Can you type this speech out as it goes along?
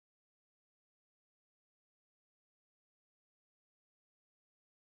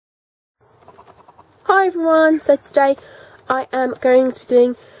Hi everyone, so today I am going to be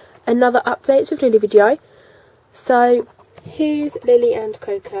doing another updates with Lily video. So here's Lily and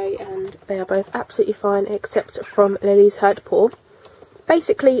Coco, and they are both absolutely fine except from Lily's hurt paw.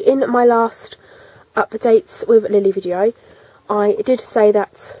 Basically, in my last updates with Lily video, I did say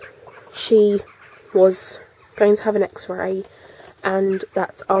that she was going to have an x-ray and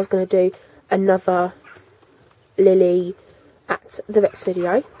that I was going to do another Lily at the vet's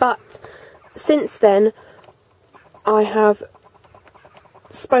video, but since then I have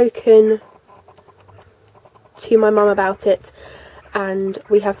spoken to my mum about it and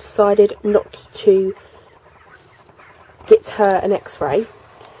we have decided not to get her an x-ray,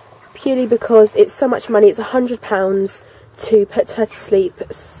 purely because it's so much money. It's £100 to put her to sleep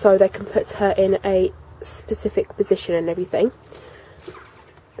so they can put her in a specific position and everything.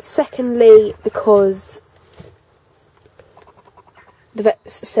 Secondly, because the vet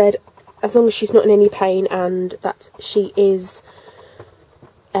said as long as she's not in any pain and that she is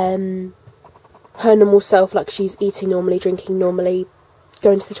her normal self, like she's eating normally, drinking normally,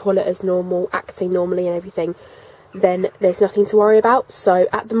 going to the toilet as normal, acting normally and everything, then there's nothing to worry about. So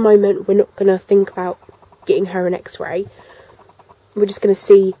at the moment we're not going to think about getting her an x-ray. We're just going to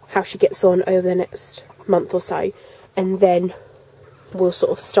see how she gets on over the next month or so, and then we'll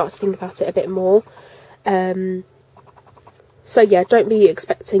sort of start to think about it a bit more. So yeah, don't be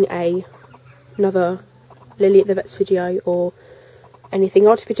expecting another Lily at the vet's video or anything.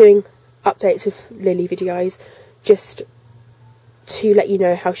 I'll just be doing updates with Lily videos just to let you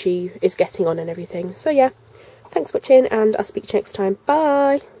know how she is getting on and everything. So yeah, thanks for watching and I'll speak to you next time.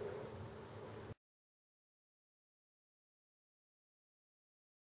 Bye!